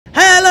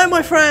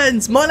my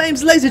friends, my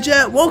name's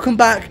LaZeR. Welcome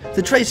back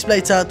to Trace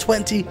Simulator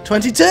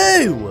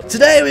 2022.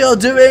 Today we are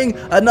doing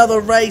another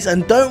race,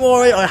 and don't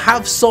worry, I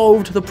have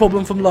solved the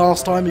problem from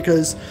last time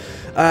because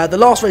the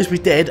last race we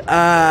did,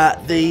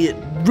 the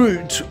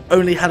route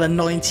only had a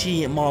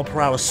 90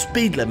 mph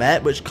speed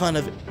limit, which kind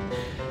of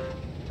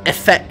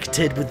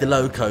affected with the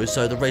loco,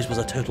 so the race was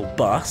a total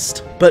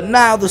bust. But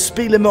now the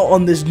speed limit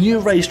on this new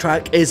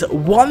racetrack is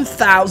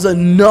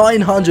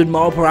 1,900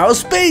 mph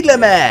speed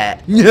limit.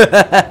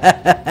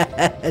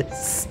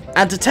 Yes.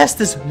 And to test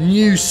this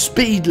new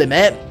speed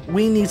limit,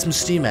 we need some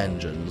steam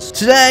engines.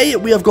 Today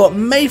we have got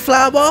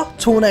Mayflower,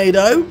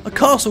 Tornado, a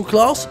Castle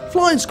Class,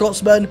 Flying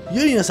Scotsman,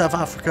 Union of South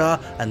Africa,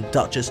 and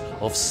Duchess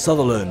of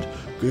Sutherland.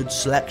 Good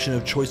selection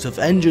of choice of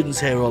engines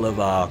here,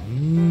 Oliver.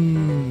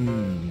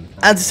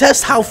 And to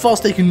test how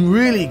fast they can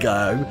really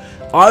go,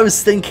 I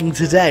was thinking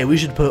today we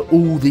should put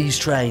all these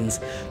trains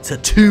to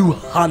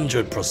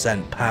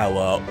 200%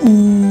 power.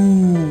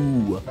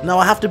 Ooh! Now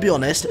I have to be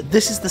honest,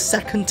 this is the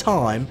second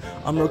time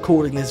I'm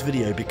recording this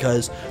video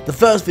because the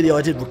first video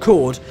I did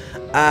record,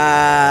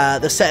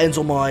 the settings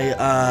on my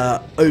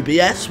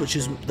OBS, which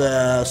is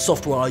the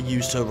software I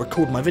use to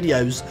record my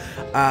videos,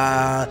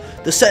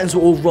 the settings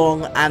were all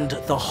wrong and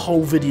the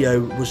whole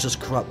video was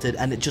just corrupted,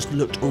 and it just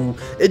looked all,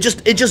 it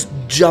just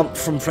jumped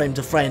from frame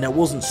to frame. It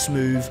wasn't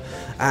smooth,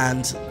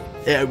 and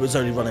it was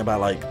only running about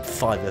like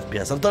 5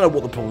 FPS. I don't know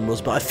what the problem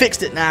was, but I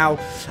fixed it now,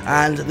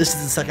 and this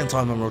is the second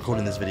time I'm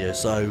recording this video,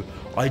 so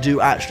I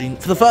do actually,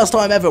 for the first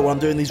time ever when I'm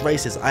doing these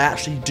races, I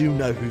actually do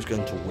know who's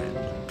going to win.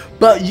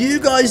 But you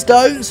guys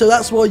don't, so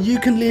that's why you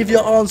can leave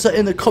your answer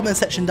in the comment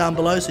section down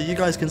below, so you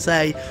guys can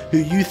say who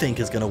you think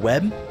is going to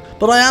win.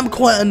 But I am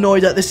quite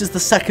annoyed that this is the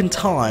second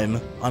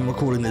time I'm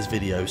recording this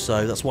video,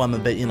 so that's why I'm a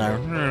bit, you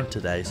know,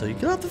 today. So you're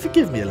going to have to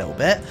forgive me a little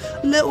bit,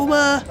 a little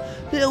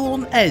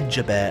on edge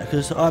a bit,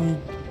 because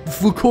I'm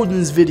recording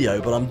this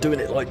video, but I'm doing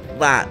it like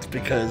that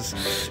because,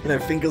 you know,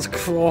 fingers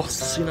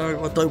crossed, you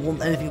know, I don't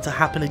want anything to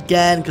happen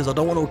again, because I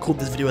don't want to record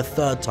this video a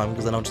third time,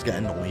 because then I'll just get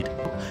annoyed.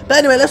 But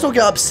anyway, let's not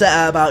get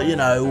upset about, you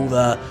know, all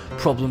the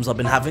problems I've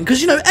been having, because,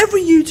 you know,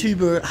 every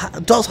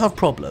YouTuber does have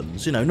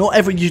problems, you know, not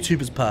every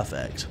YouTuber's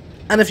perfect.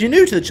 And if you're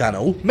new to the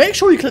channel, make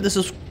sure you click the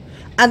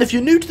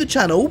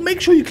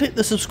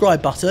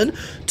subscribe button,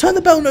 turn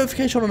the bell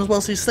notification on as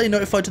well so you stay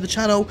notified to the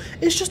channel.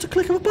 It's just a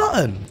click of a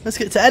button. Let's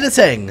get to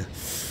editing.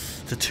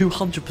 To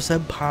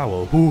 200%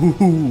 power.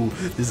 Ooh,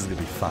 this is gonna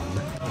be fun.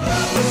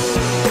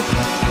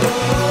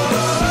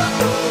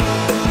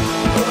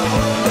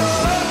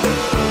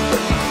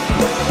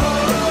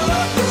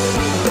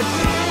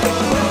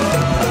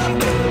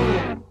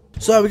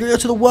 So we're gonna go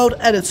to the world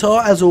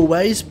editor as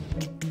always.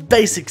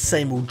 Basic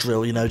same old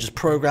drill, you know, just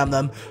program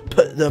them,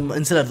 put them,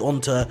 instead of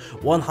onto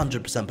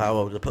 100% power,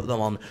 we're going to put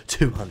them on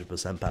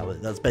 200% power.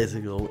 That's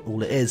basically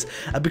all it is.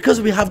 And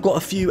because we have got a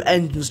few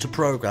engines to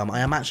program,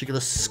 I am actually going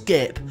to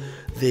skip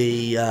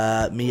the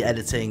me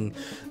editing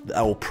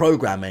or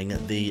programming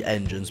the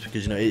engines,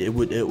 because, you know, it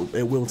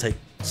will take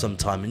some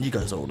time and you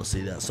guys don't want to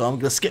see that. So I'm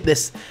going to skip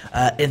this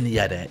in the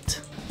edit.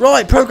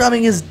 Right,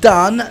 programming is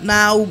done.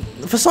 Now,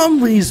 for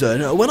some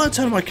reason, when I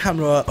turn my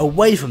camera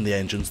away from the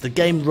engines, the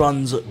game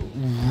runs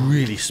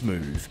really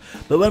smooth.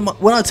 But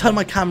when I turn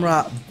my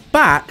camera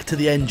back to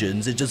the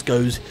engines, it just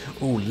goes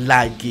all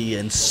laggy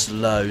and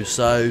slow.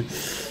 So,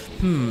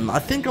 I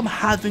think I'm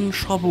having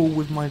trouble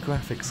with my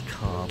graphics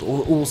card,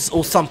 or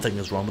something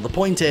is wrong. But the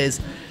point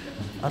is,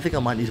 I think I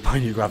might need to buy a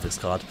new graphics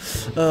card.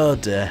 Oh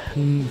dear,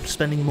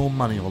 spending more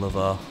money,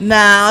 Oliver.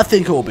 Nah, I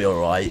think it'll be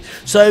alright.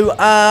 So,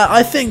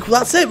 I think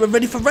that's it. We're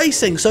ready for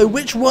racing. So,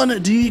 which one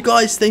do you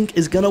guys think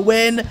is going to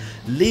win?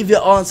 Leave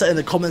your answer in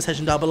the comment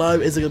section down below.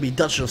 Is it going to be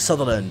Duchess of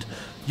Sutherland,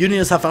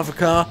 Union of South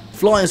Africa,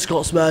 Flying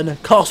Scotsman,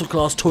 Castle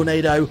Class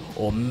Tornado,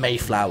 or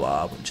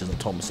Mayflower, which is a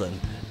Thompson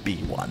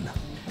B1?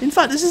 In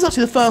fact, this is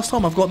actually the first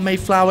time I've got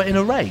Mayflower in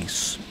a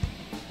race.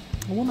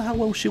 I wonder how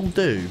well she'll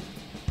do.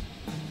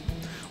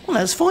 Well,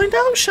 let's find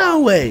out,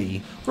 shall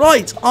we?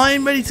 Right,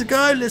 I'm ready to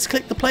go. Let's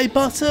click the play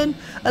button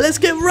and let's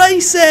get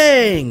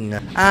racing.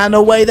 And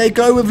away they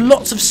go with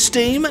lots of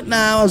steam.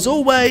 Now, as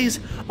always,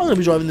 I'm going to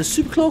be driving the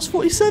Superclass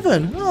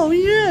 47. Oh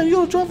yeah, you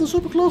got to drive the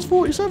Superclass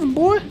 47,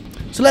 boy.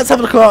 So let's have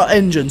a look at our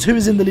engines. Who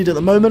is in the lead at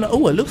the moment?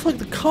 Oh, it looks like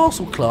the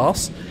Castle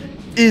Class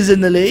is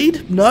in the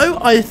lead. No,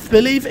 I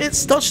believe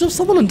it's Duchess of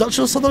Sutherland. Duchess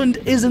of Sutherland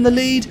is in the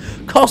lead.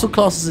 Castle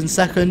Class is in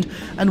second,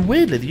 and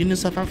weirdly, the Union of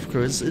South Africa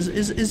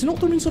is not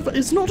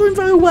doing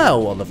very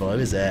well, Oliver,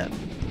 is it?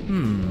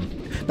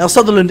 Now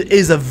Sutherland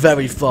is a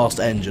very fast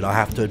engine, I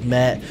have to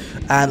admit,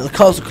 and the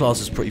Castle Class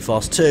is pretty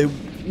fast too,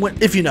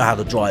 if you know how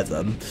to drive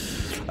them.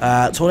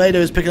 Tornado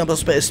is picking up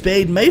a bit of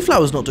speed.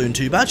 Mayflower's not doing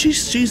too bad.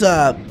 She's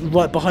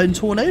right behind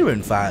Tornado,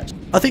 in fact.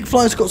 I think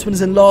Flying Scotsman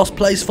is in last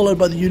place, followed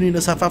by the Union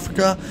of South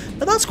Africa.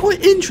 Now that's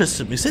quite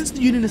interesting to me. Since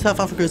the Union of South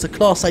Africa is a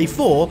Class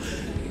A4,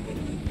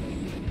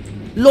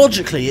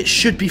 logically it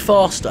should be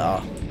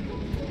faster,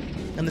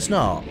 and it's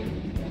not.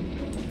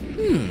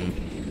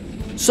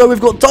 So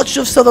we've got Duchess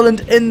of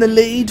Sutherland in the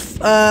lead,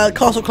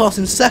 Castle Class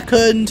in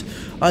second.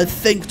 I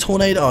think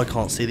Tornado, I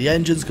can't see the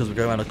engines because we're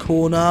going around a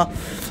corner.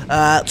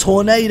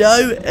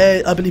 Tornado,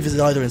 I believe is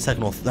either in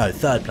second or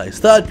third place.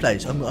 Third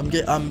place.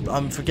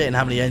 I'm forgetting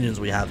how many engines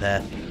we have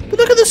here. But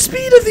look at the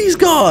speed of these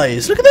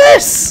guys. Look at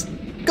this.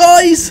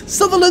 Guys,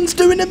 Sutherland's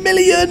doing 1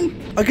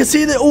 million. I can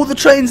see that all the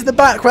trains in the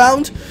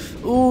background.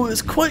 Oh,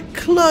 it's quite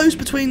close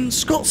between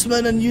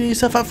Scotsman and Union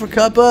South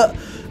Africa, but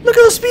look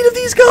at the speed of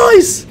these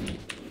guys.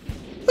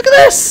 Look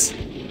at this.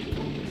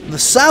 The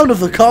sound of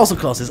the castle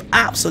class is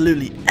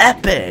absolutely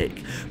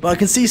epic. But I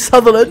can see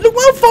Sutherland. Look,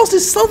 how fast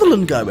is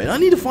Sutherland going? I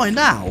need to find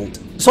out.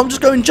 So I'm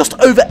just going just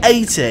over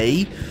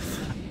 80.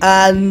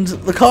 And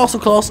the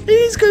castle class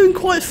is going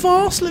quite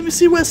fast. Let me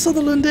see where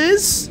Sutherland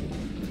is.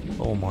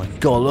 Oh my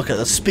god, look at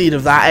the speed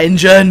of that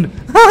engine.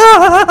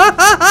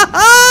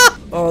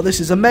 Oh, this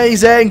is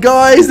amazing,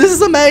 guys. This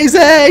is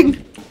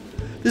amazing.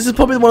 This is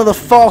probably one of the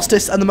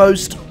fastest and the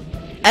most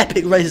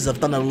epic races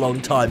I've done in a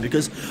long time,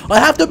 because I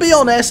have to be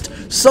honest,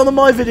 some of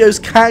my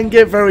videos can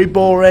get very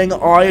boring.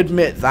 I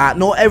admit that.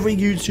 Not every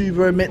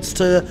YouTuber admits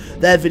to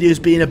their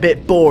videos being a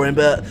bit boring,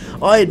 but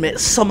I admit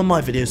some of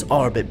my videos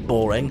are a bit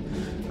boring.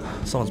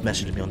 Someone's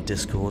messaging me on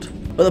Discord.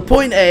 But the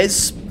point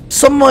is,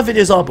 some of my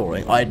videos are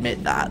boring, I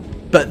admit that.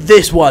 But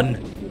this one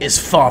is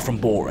far from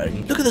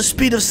boring. Look at the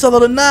speed of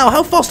Sutherland now.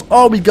 How fast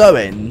are we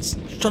going?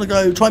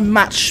 Try and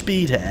match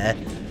speed here.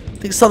 I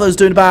think Sutherland's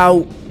doing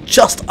about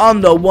just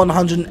under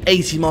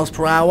 180 miles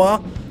per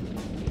hour.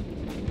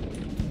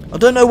 I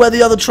don't know where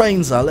the other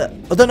trains are.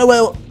 I don't know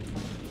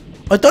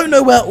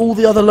where all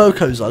the other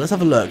locos are. Let's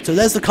have a look. So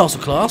there's the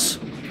castle class.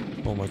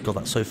 Oh my god,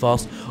 that's so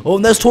fast. Oh,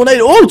 and there's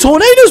Tornado. Oh,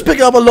 Tornado's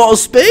picking up a lot of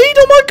speed.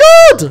 Oh my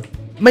god.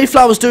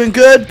 Mayflower's doing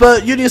good,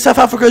 but Union South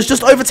Africa has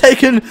just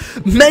overtaken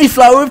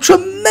Mayflower with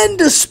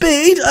tremendous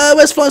speed.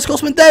 Where's Flying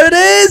Scotsman? There it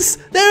is!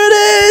 There it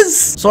is!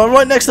 So I'm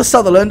right next to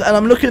Sutherland, and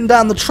I'm looking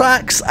down the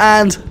tracks,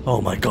 and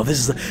oh my god,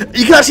 this is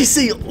you can actually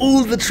see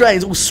all the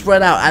trains all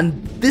spread out,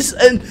 and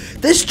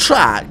this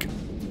track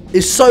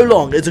is so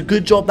long. It's a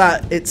good job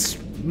that it's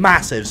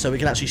massive, so we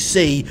can actually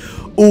see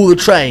all the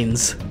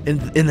trains in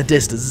the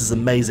distance. This is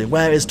amazing.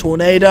 Where is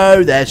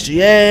Tornado? There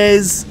she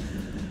is.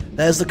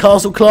 There's the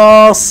castle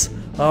class.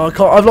 Oh,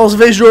 I've lost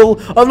visual.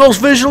 I've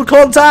lost visual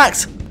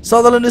contact.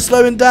 Sutherland is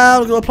slowing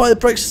down. I'm going to apply the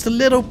brakes just a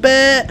little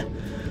bit.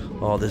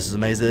 Oh, this is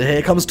amazing.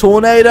 Here comes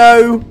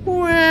Tornado.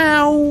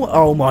 Wow.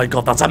 Oh my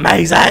god, that's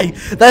amazing.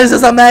 This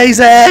is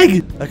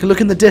amazing. I can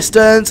look in the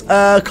distance.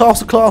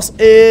 Castle class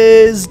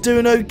is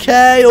doing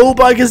okay. Oh,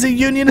 but I can see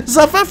Union in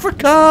South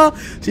Africa.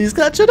 She's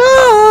catching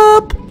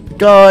up.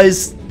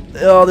 Guys,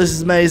 oh, this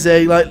is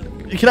amazing. Like,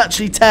 you can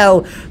actually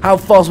tell how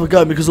fast we're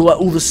going because of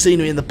all the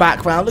scenery in the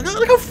background. Look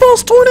how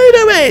fast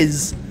Tornado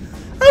is.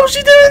 How is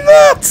she doing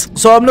that?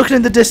 So I'm looking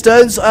in the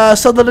distance.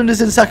 Sutherland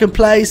is in second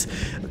place.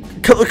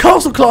 The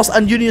castle class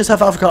and Union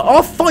South Africa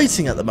are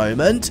fighting at the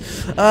moment.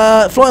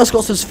 Flying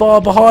Scotsman's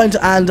far behind,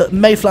 and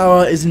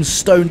Mayflower is in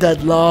stone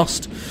dead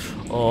last.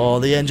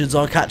 Oh, the engines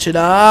are catching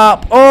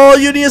up. Oh,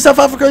 Union South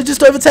Africa has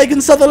just overtaken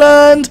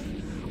Sutherland.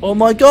 Oh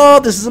my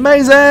god, this is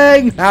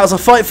amazing. Now it's a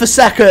fight for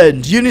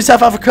second. Union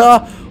South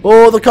Africa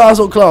or the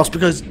castle class,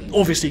 because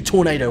obviously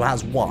Tornado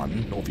has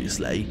won,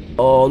 obviously.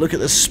 Oh, look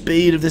at the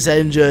speed of this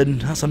engine.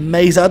 That's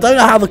amazing. I don't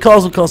know how the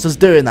castle class is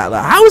doing that.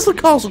 How is the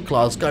castle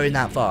class going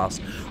that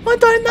fast? I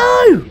don't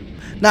know.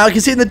 Now, I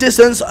can see in the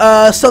distance,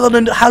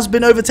 Sutherland has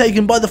been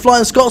overtaken by the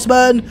Flying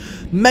Scotsman.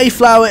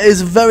 Mayflower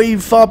is very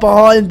far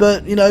behind,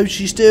 but, you know,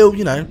 she's still,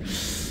 you know,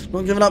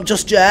 not giving up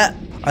just yet.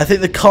 I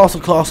think the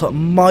castle class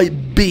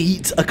might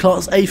beat a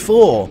class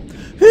A4.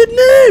 Who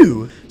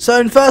knew? So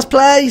in first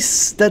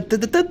place is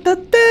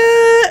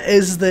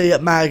the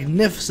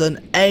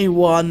magnificent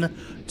A1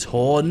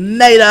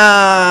 Tornado.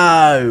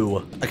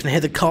 I can hear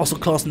the castle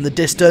class in the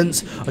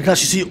distance. I can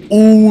actually see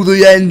all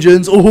the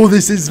engines. Oh,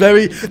 this is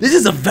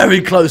a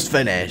very close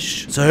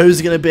finish. So who's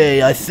it going to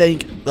be? I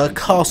think the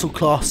castle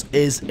class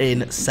is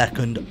in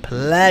second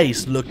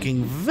place,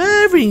 looking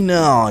very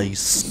nice.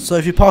 So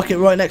if you park it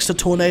right next to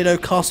Tornado,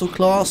 castle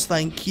class,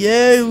 thank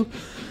you.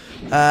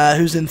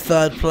 Who's in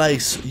third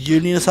place?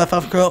 Union of South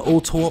Africa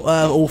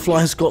or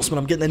Flying Scotsman?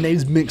 I'm getting their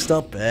names mixed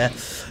up here.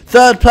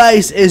 Third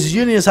place is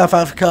Union of South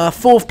Africa.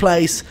 Fourth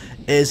place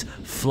is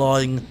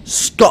Flying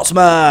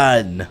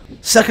Scotsman.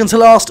 Second to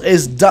last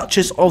is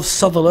Duchess of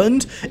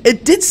Sutherland.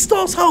 It did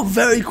start out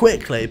very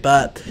quickly,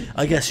 but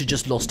I guess she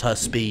just lost her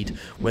speed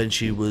when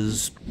she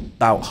was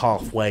about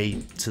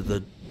halfway to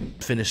the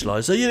finish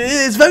line. So, you know,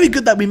 it's very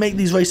good that we make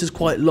these races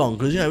quite long,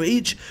 because, you know,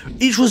 each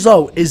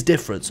result is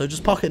different. So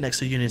just park it next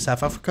to Union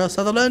South Africa,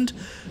 Sutherland.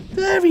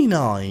 Very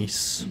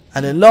nice.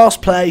 And in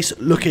last place,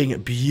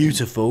 looking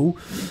beautiful,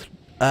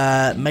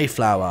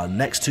 Mayflower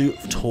next to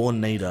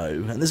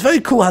Tornado. And it's very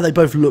cool how they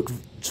both look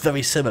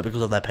very similar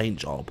because of their paint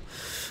job.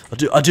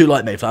 I do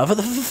like Mayflower.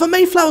 For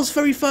Mayflower's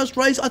very first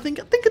race, I think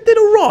it did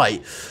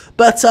alright.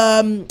 But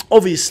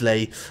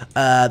obviously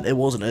it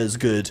wasn't as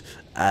good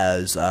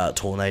as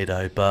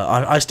Tornado, but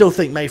I still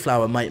think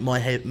Mayflower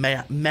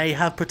may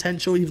have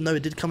potential, even though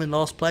it did come in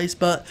last place.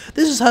 But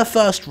this is her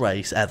first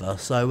race ever,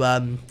 so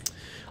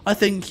I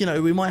think, you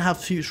know, we might have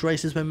future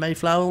races with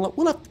Mayflower.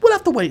 We'll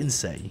have to wait and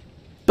see.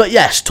 But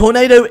yes,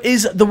 Tornado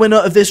is the winner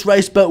of this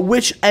race, but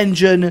which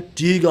engine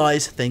do you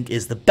guys think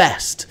is the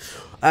best?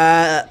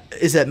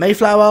 Is it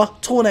Mayflower,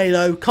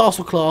 Tornado,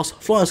 Castle Class,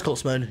 Flying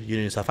Scotsman,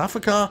 Union South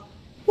Africa,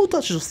 or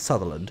Duchess of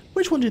Sutherland?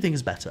 Which one do you think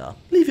is better?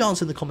 Leave your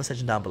answer in the comment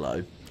section down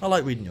below. I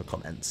like reading your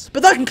comments.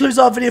 But that concludes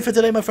our video for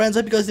today, my friends.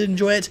 I hope you guys did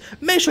enjoy it.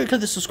 Make sure you click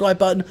the subscribe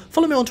button.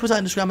 Follow me on Twitter,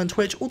 Instagram, and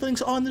Twitch. All the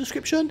links are in the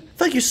description.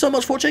 Thank you so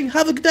much for watching.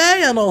 Have a good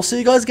day, and I'll see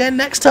you guys again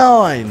next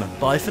time.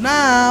 Bye for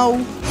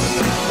now.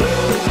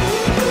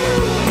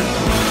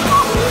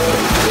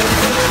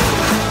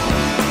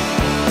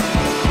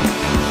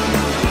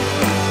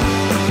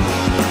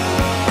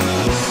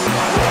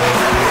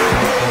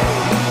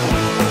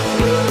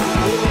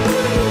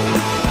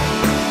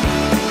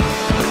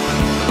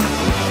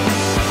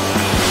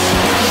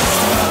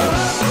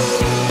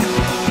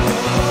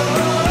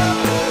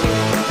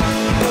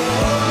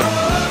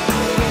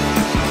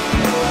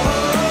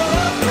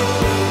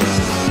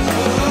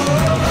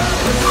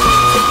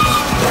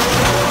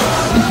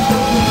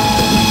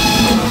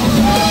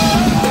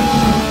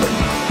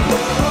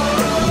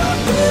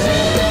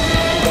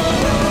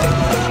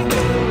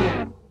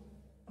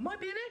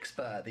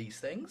 These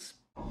things.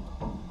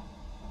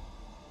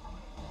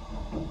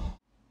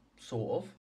 Sort of.